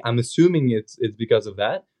Auxetic. I'm assuming it's because of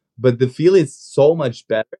that. But the feel is so much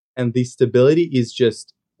better, and the stability is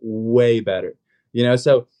just way better.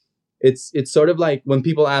 So it's sort of like when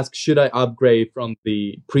people ask, should I upgrade from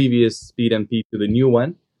the previous Speed MP to the new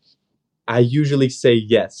one? I usually say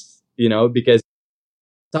yes, because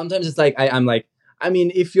sometimes it's like I'm like, I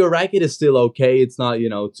mean, if your racket is still okay, it's not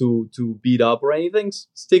too beat up or anything,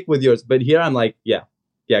 stick with yours. But here I'm like, yeah,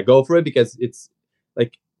 go for it, because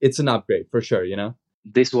it's an upgrade for sure.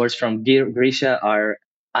 These words from Grisha are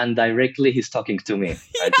indirectly he's talking to me.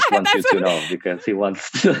 I just want you to know, because he wants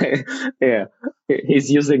to, he's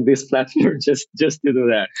using this platform just to do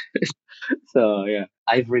that. So yeah,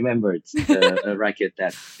 I've remembered a racket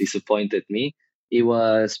that disappointed me. It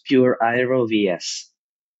was Pure Aero VS.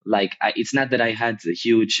 It's not that I had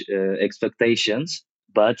huge expectations,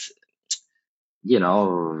 but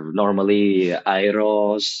normally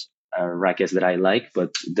Aeros are rackets that I like,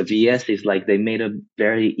 but the VS is like they made a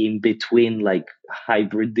very in between, like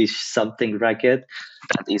hybridish something racket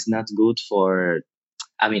that is not good for.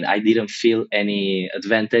 I mean, I didn't feel any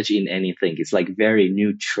advantage in anything. It's like very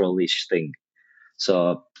neutralish thing.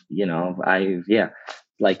 So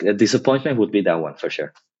like a disappointment would be that one for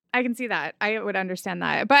sure. I can see that. I would understand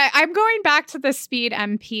that. But I'm going back to the Speed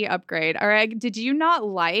MP upgrade. All right. Did you not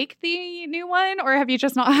like the new one, or have you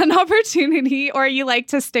just not had an opportunity, or you like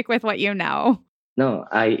to stick with what you know? No,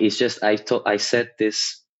 I said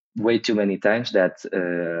this way too many times that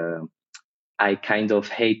I kind of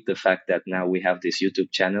hate the fact that now we have this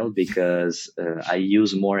YouTube channel, because I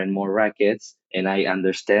use more and more rackets, and I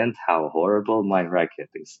understand how horrible my racket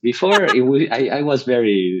is. Before, I was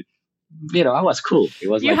very... I was cool. It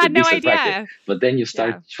was you like had a no decent idea. racket. But then you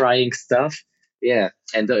start trying stuff, yeah,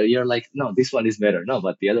 and you're like, no, this one is better. No,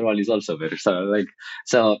 but the other one is also better. So like,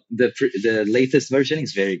 so the latest version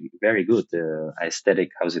is very good. The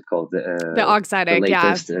aesthetic, how's it called? The The Oxydic, yeah.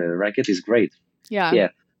 latest racket is great. Yeah. Yeah,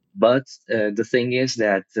 but the thing is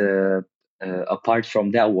that apart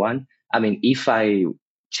from that one, I mean, if I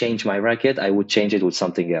change my racket, I would change it with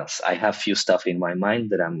something else. I have few stuff in my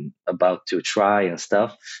mind that I'm about to try and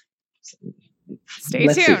stuff. Stay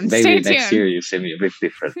Let's see. tuned. Maybe Stay next tuned. year you see me a bit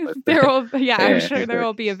different. But, There will, yeah, I'm Yeah. sure there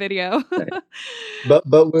will be a video. But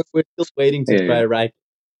we're still waiting to Yeah, try yeah. a racket.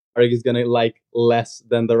 Arik is gonna like less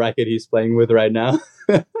than the racket he's playing with right now.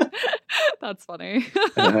 That's funny.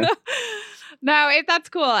 Uh-huh. No, that's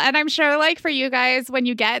cool. And I'm sure, like, for you guys, when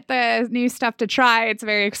you get the new stuff to try, it's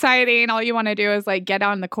very exciting. All you want to do is, like, get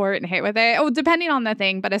on the court and hit with it. Oh, depending on the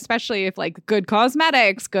thing, but especially if, like, good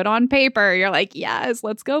cosmetics, good on paper, you're like, yes,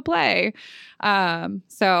 let's go play.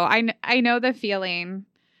 So I know the feeling.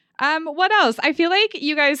 What else? I feel like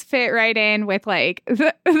you guys fit right in with like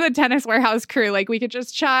the Tennis Warehouse crew. Like we could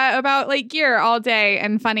just chat about like gear all day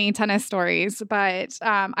and funny tennis stories, but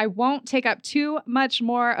I won't take up too much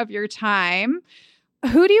more of your time.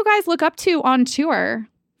 Who do you guys look up to on tour?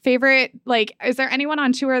 Favorite, like, is there anyone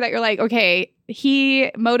on tour that you're like, okay,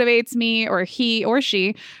 he motivates me, or he or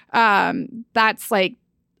she, that's like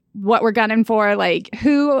what we're gunning for? Like,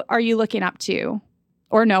 who are you looking up to?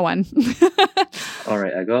 Or no one? All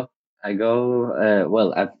right, I go.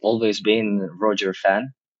 Well, I've always been Roger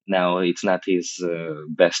fan. Now it's not his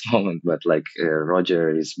best moment, but like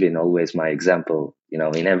Roger has been always my example, you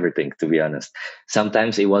know, in everything. To be honest,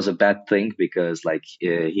 sometimes it was a bad thing because like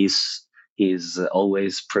he's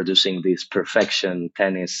always producing these perfection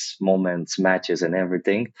tennis moments, matches, and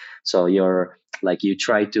everything. So you're like you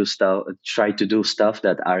try to do stuff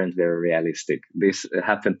that aren't very realistic. This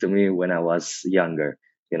happened to me when I was younger.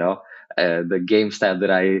 You know, the game style that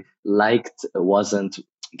I liked wasn't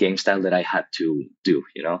game style that I had to do.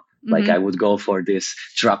 You know, like I would go for this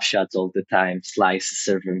drop shots all the time, slice,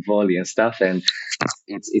 serve, and volley and stuff, and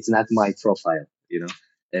it's not my profile. You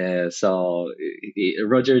know. So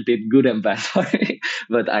Roger did good and bad for me,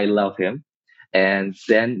 but I love him. And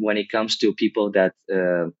then when it comes to people that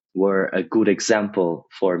were a good example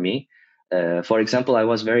for me, for example, I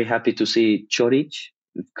was very happy to see Choric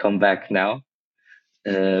come back now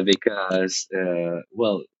because,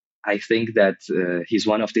 well, I think that he's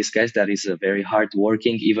one of these guys that is very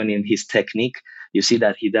hardworking, even in his technique. You see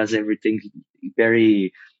that he does everything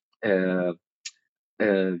very uh,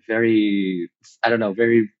 very, I don't know,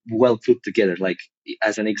 very well put together. Like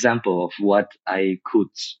as an example of what I could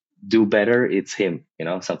do better, it's him, you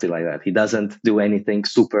know, something like that. He doesn't do anything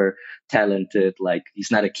super talented. Like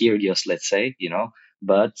he's not a Kyrgios, let's say, you know,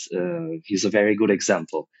 but he's a very good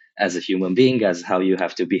example as a human being, as how you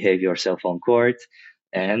have to behave yourself on court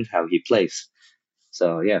and how he plays.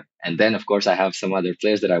 So yeah, and then of course I have some other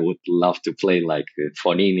players that I would love to play, like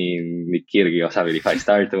Fonini, Kyrgios. I mean, if I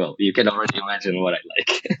start, well, you can already imagine what I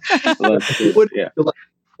like. But, Who would yeah, you like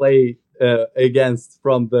to play against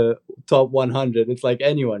from the top 100? It's like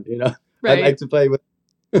anyone, you know. I'd Right. like to play with.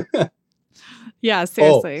 Yeah,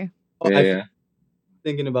 seriously. I'm yeah.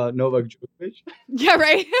 thinking about Novak Djokovic. Yeah,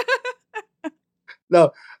 right.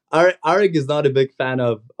 No, Arik is not a big fan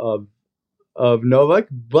of Novak,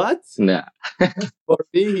 but Nah. for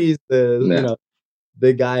me, he's the Yeah. you know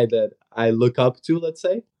the guy that I look up to. Let's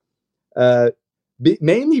say,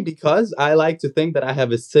 mainly because I like to think that I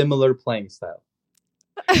have a similar playing style.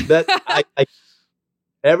 That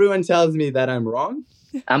everyone tells me that I'm wrong.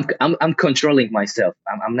 I'm controlling myself.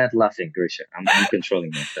 I'm not laughing, Grisha. I'm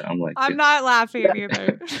controlling myself. I'm like, I'm not laughing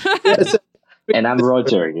either. Yeah, so and I'm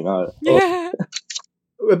Roger, you know. Yeah.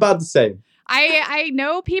 about the same. I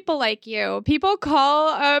know people like you. People call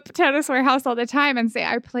up Tennis Warehouse all the time and say,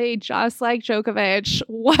 I play just like Djokovic.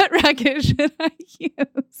 What racket should I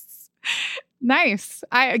use? Nice.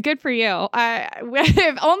 Good for you.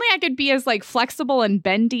 If only I could be as like flexible and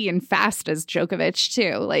bendy and fast as Djokovic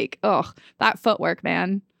too. Like, oh, that footwork,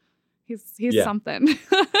 man. He's Yeah. something.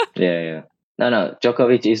 Yeah. No.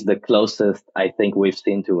 Djokovic is the closest I think we've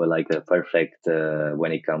seen to like a perfect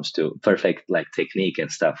when it comes to perfect like technique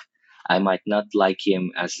and stuff. I might not like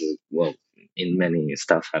him as well in many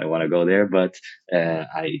stuff. I don't want to go there, but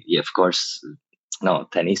of course, no.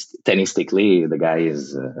 Tennistically, the guy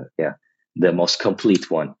is the most complete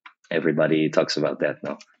one. Everybody talks about that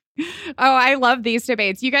now. Oh, I love these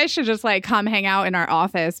debates. You guys should just like come hang out in our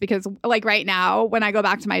office because like right now when I go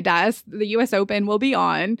back to my desk, the US Open will be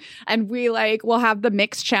on and we'll have the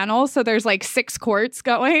mixed channel. So there's like 6 courts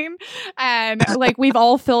going and like we've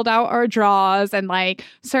all filled out our draws and like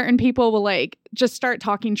certain people will like just start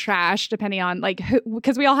talking trash depending on like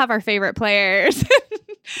because we all have our favorite players.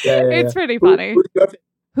 It's pretty funny.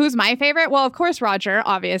 Who's my favorite? Well, of course, Roger,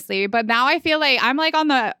 obviously. But now I feel like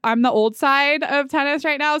I'm the old side of tennis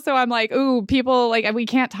right now. So I'm like, ooh, people like we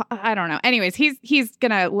can't. I don't know. Anyways, he's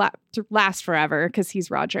gonna last forever because he's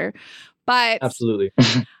Roger. But absolutely.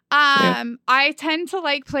 I tend to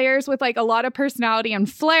like players with like a lot of personality and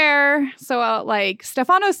flair. So like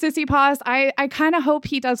Stefanos Tsitsipas, I kind of hope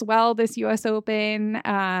he does well this U.S. Open.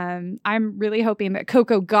 I'm really hoping that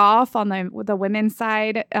Coco Gauff on the women's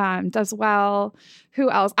side does well. Who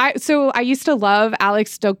else? I used to love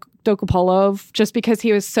Alex Dokopolov just because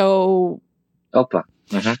he was so Opa.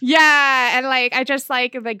 Uh-huh. Yeah, and like I just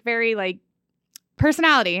like very like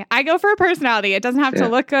personality. I go for a personality. It doesn't have to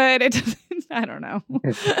look good. It doesn't. I don't know.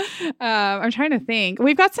 I'm trying to think.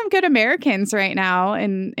 We've got some good Americans right now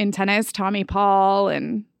in tennis. Tommy Paul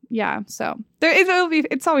and so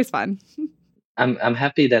it's always fun. I'm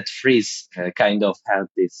happy that Fries kind of had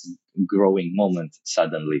this growing moment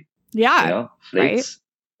suddenly. Yeah, you know, Fritz,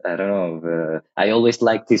 right? I don't know. I always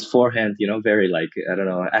liked his forehand. You know, very like I don't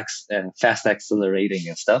know, fast accelerating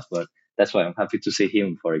and stuff. But that's why I'm happy to see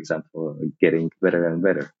him, for example, getting better and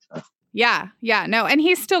better. So. Yeah, no, and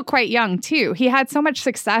he's still quite young too. He had so much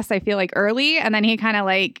success, I feel like, early, and then he kind of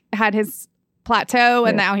like had his plateau,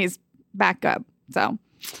 and now he's back up. So,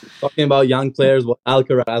 talking about young players, what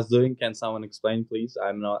Alcaraz doing? Can someone explain, please?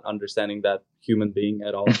 I'm not understanding that human being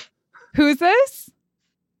at all. Who's this?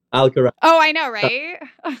 Alcaraz. Oh, I know, right?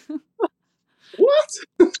 What?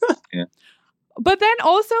 Yeah. But then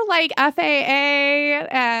also like FAA,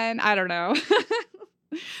 and I don't know.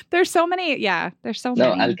 There's so many. There's so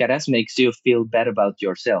many. No, Alcaraz makes you feel bad about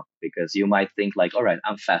yourself because you might think like, all right,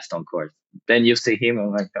 I'm fast on court. Then you see him,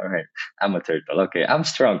 I'm like, all right, I'm a turtle. Okay, I'm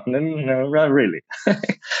strong. No, not really.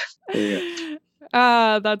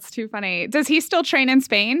 That's too funny. Does he still train in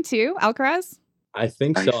Spain too, Alcaraz? I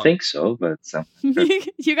think so. I think so, but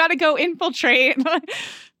you got to go infiltrate.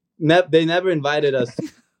 They never invited us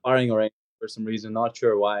sparring or anything for some reason. Not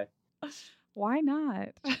sure why. Why not?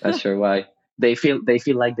 Not sure why. They feel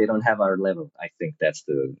like they don't have our level. I think that's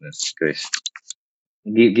Chris.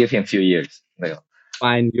 Give him a few years.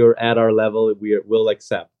 Fine, you're at our level. We'll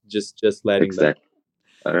accept. Just letting them.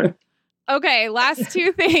 All right. Okay, last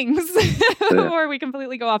 2 things before we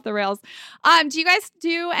completely go off the rails. Do you guys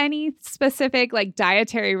do any specific like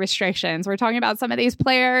dietary restrictions? We're talking about some of these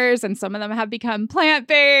players, and some of them have become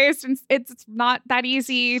plant-based, and it's not that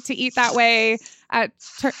easy to eat that way.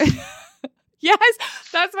 Yes,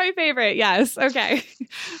 that's my favorite. Yes. Okay.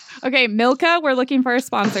 Okay, Milka, we're looking for a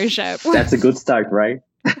sponsorship. That's a good start, right?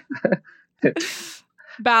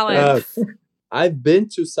 Balance. I've been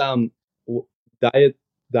to some diet.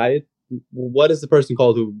 What is the person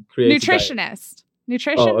called who creates nutritionist?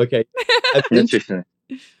 Nutrition. Oh, okay. Nutritionist.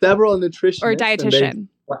 Several nutritionists or dietitian.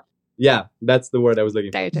 Yeah, that's the word I was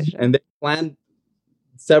looking for. Dietitian. And they planned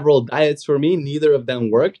several diets for me. Neither of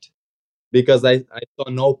them worked because I saw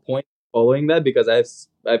no point following that because I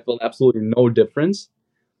felt absolutely no difference.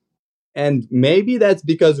 And maybe that's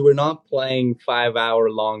because we're not playing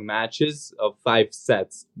 5-hour-long matches of 5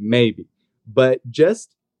 sets, maybe. But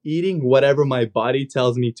just eating whatever my body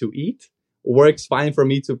tells me to eat works fine for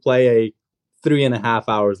me to play a 3.5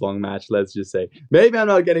 hours long match, let's just say. Maybe I'm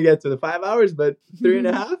not going to get to the 5 hours, but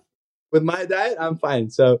 3.5 with my diet, I'm fine.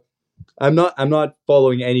 So I'm not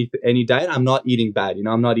following any diet. I'm not eating bad. You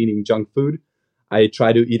know, I'm not eating junk food. I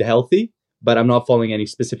try to eat healthy, but I'm not following any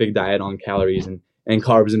specific diet on calories and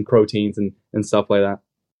carbs and proteins and stuff like that.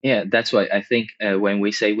 Yeah, that's why I think when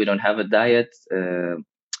we say we don't have a diet,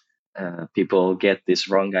 people get this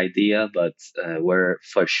wrong idea, but we're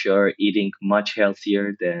for sure eating much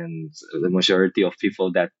healthier than the majority of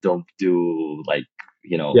people that don't do like,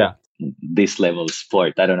 this level of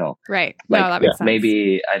sport. I don't know. Right. Like, no, that makes sense.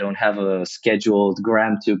 Maybe I don't have a scheduled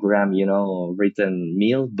gram to gram, written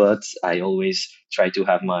meal, but I always try to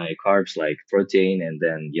have my carbs like protein, and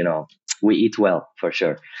then, we eat well for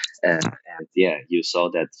sure. And yeah, you saw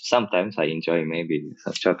that sometimes I enjoy maybe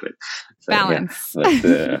some chocolate. So, balance.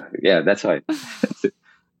 Yeah. But that's why.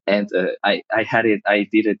 And I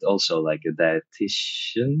did it also like a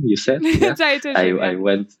dietitian, you said? Yeah? Dietitian. I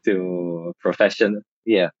went to profession.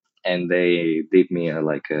 Yeah. And they did me a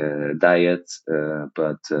diet.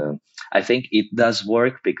 But I think it does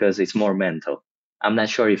work because it's more mental. I'm not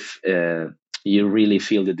sure if you really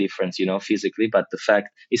feel the difference, physically. But the fact,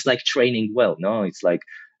 it's like training well. No, it's like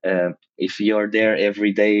if you're there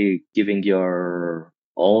every day giving your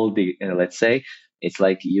all, let's say, it's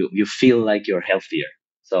like you feel like you're healthier.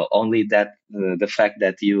 So only that the fact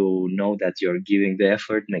that you know that you're giving the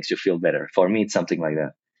effort makes you feel better. For me, it's something like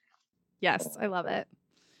that. Yes, I love it.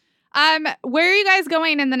 Where are you guys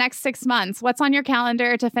going in the next 6 months? What's on your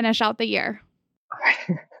calendar to finish out the year?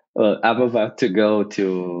 Well, I'm about to go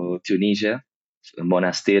to Tunisia.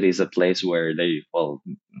 Monastir is a place where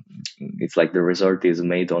it's like the resort is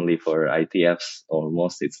made only for ITFs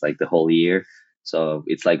almost. It's like the whole year. So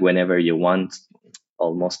it's like whenever you want,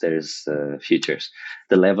 almost there's futures.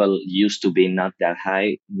 The level used to be not that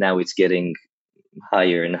high. Now it's getting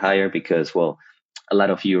higher and higher because, a lot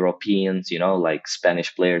of Europeans, like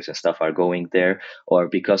Spanish players and stuff are going there, or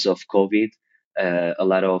because of COVID, a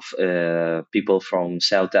lot of people from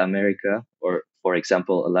South America, or for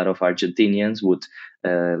example, a lot of Argentinians would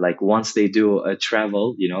once they do a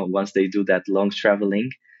travel, once they do that long traveling,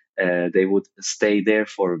 they would stay there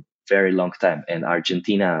for very long time. And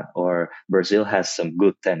Argentina or Brazil has some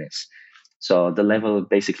good tennis. So the level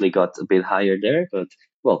basically got a bit higher there.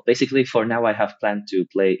 But basically for now, I have planned to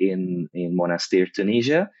play in Monastir,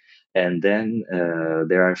 Tunisia. And then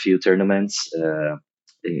there are a few tournaments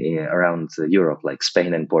around Europe, like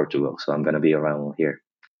Spain and Portugal. So I'm going to be around here.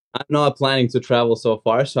 I'm not planning to travel so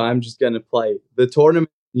far, so I'm just going to play the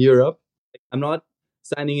tournament in Europe. I'm not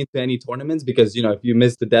signing into any tournaments because, if you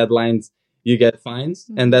miss the deadlines, you get fines.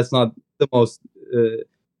 Mm-hmm. And that's not the most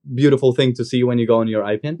beautiful thing to see when you go on your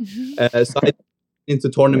iPin. Mm-hmm. So I into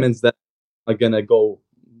tournaments that are going to go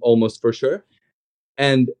almost for sure.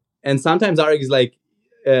 And sometimes Arik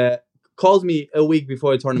is calls me a week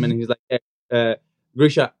before a tournament and he's like, hey,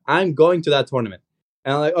 Grisha, I'm going to that tournament.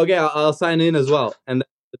 And I'm like, okay, I'll sign in as well. And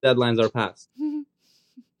the deadlines are passed.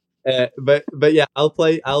 But yeah, I'll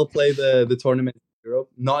play the tournament in Europe.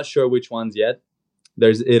 Not sure which ones yet.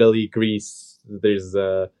 There's Italy, Greece, there's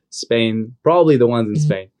Spain, probably the ones in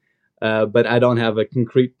Spain. But I don't have a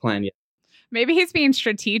concrete plan yet. Maybe he's being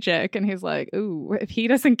strategic and he's like, ooh, if he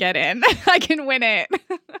doesn't get in, I can win it.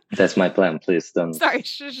 That's my plan. Please don't. Sorry.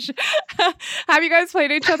 Have you guys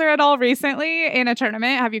played each other at all recently in a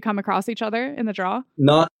tournament? Have you come across each other in the draw?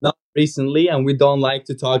 Not recently. And we don't like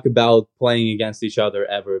to talk about playing against each other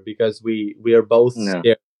ever because we are both scared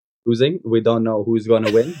of losing. We don't know who's going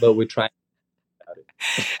to win, but we try.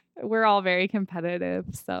 We're all very competitive.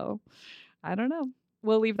 So I don't know.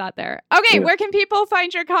 We'll leave that there. Okay, Where can people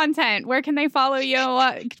find your content? Where can they follow you?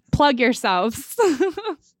 Plug yourselves.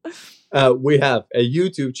 We have a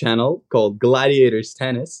YouTube channel called Gladiators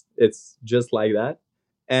Tennis. It's just like that.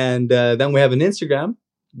 And then we have an Instagram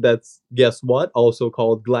that's, guess what, also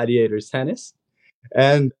called Gladiators Tennis.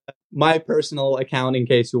 And my personal account, in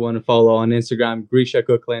case you want to follow on Instagram, Grisha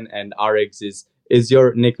Kuklin, and Arik's is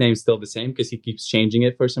your nickname still the same? Because he keeps changing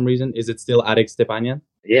it for some reason. Is it still Arik Stepanian?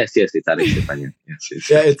 Yes, it's Arik Stepanian.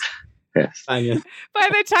 Yes. By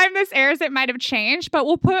the time this airs, it might have changed, but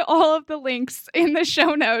we'll put all of the links in the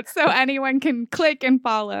show notes so anyone can click and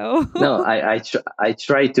follow. No, I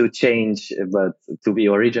try to change, but to be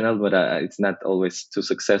original, but it's not always too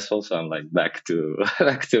successful. So I'm like back to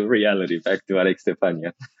reality, back to Arik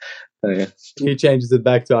Stepanian. He changes it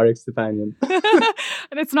back to Arik Stepanian.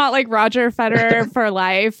 And it's not like Roger Federer for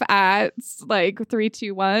life at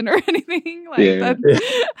 3-2-1 or anything that.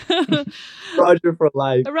 Roger for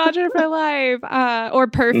life. Roger for life. Or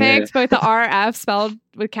perfect, both the RF spelled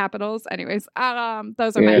with capitals. Anyways,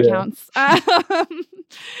 those are my accounts.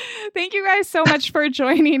 Thank you guys so much for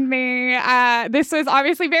joining me. This was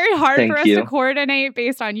obviously very hard for us to coordinate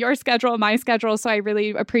based on your schedule, my schedule. So I really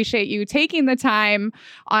appreciate you taking the time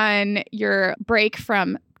on your break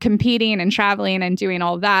from competing and traveling and doing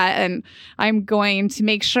all that. And I'm going to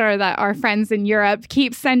make sure that our friends in Europe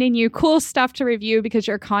keep sending you cool stuff to review because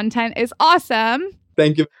your content is awesome.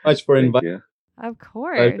 Thank you very much for inviting. Of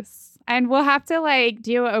course. And we'll have to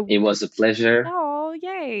do a... It was a pleasure. Oh,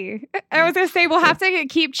 yay. I was going to say, we'll have to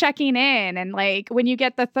keep checking in. And when you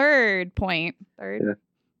get the third point,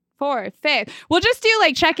 fourth, fifth, we'll just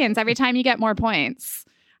do check-ins every time you get more points.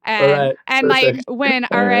 And when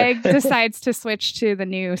Arik decides to switch to the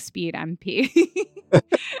new Speed MP.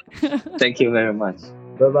 Thank you very much.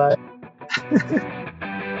 Bye-bye.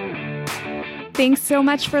 Thanks so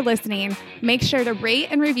much for listening. Make sure to rate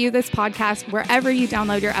and review this podcast wherever you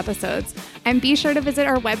download your episodes. And be sure to visit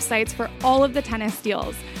our websites for all of the tennis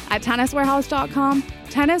deals at tenniswarehouse.com,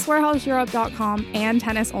 tenniswarehouseeurope.com, and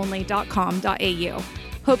tennisonly.com.au.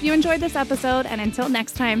 Hope you enjoyed this episode, and until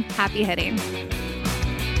next time, happy hitting.